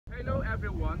Hello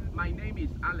everyone, my name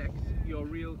is Alex, your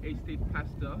real estate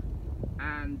pastor,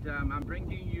 and I'm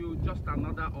bringing you just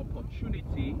another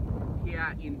opportunity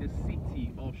here in the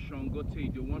city of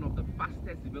Sangotedo, one of the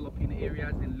fastest developing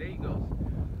areas in Lagos.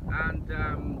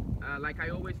 And like I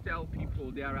always tell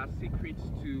people, there are secrets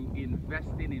to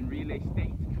investing in real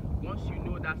estate. Once you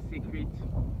know that secret,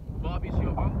 Bob is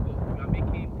your uncle.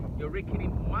 You're raking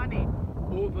in money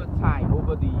over time,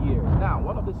 over the years. Now,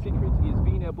 one of the secrets is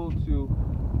being able to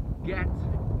get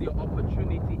the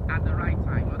opportunity at the right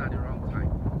time, not at the wrong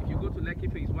time. If you go to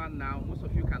Lekki phase 1 now, most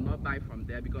of you cannot buy from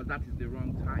there because that is the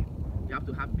wrong time. You have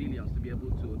to have billions to be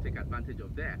able to take advantage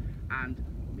of there, and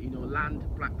land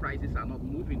prices are not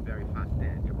moving very fast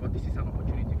there. But this is an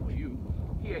opportunity for you.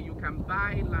 Here you can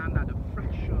buy land at a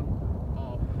fraction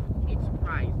of its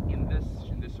price in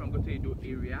the Sangotedo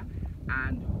area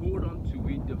and hold on to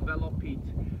it, develop it,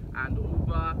 and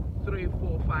over 3,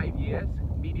 4, 5 years,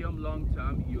 medium long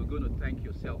term, you're going to thank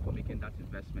yourself for making that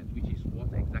investment, which is what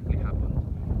exactly happened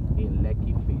in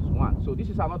Lekki phase 1. So this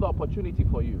is another opportunity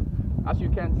for you. As you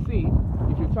can see,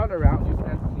 if you turn around, you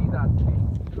can see that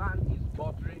the land is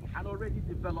bordering an already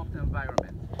developed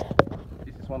environment.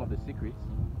 This is one of the secrets,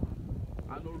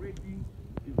 an already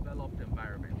developed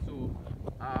environment. So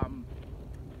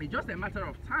it's just a matter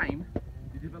of time.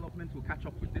 The development will catch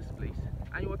up with this place,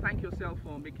 and you will thank yourself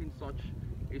for making such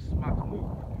a smart move.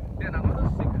 Then another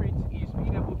secret is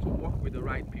being able to work with the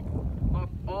right people. Not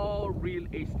all real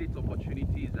estate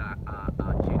opportunities are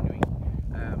genuine.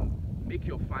 Make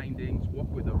your findings, work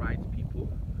with the right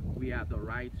people. We are the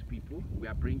right people. We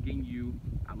are bringing you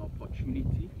an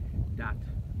opportunity that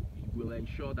will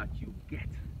ensure that you get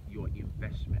your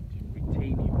investment, you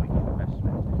retain your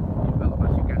investment, develop.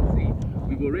 As you can see,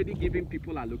 we've already given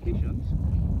people allocations.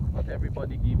 Not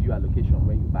everybody gives you allocation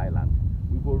when you buy land.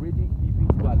 We've already given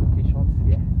you allocations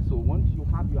here. So once you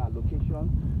have your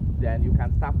allocation, then you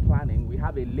can start planning. We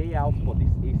have a layout for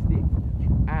this estate.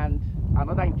 And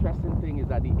another interesting thing is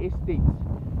that the estate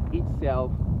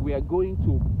itself, we are going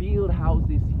to build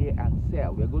houses here and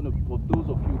sell. We're going to, for those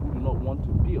of you who do not want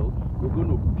to build, we're going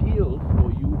to build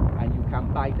for you and you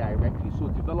can buy directly. So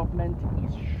development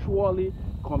is surely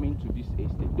coming to this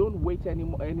estate. Don't wait any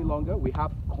longer. We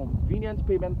have convenient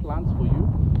payment plans for you.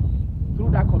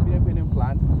 Through that convenient payment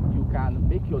plan, you can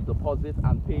make your deposit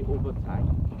and pay over time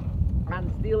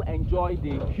and still enjoy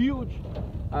the huge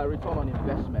return on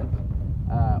investment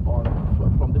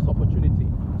from this opportunity.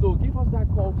 So give us that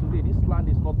call today. This land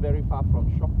is not very far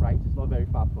from ShopRite. It's not very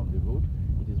far from the road.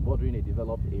 It is bordering a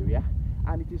developed area,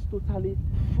 and it is totally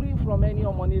free from any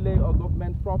money or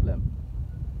government problem.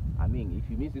 I mean, if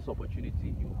you miss this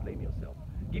opportunity, you will blame yourself.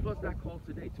 Give us that call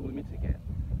today till we meet again.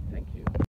 Thank you.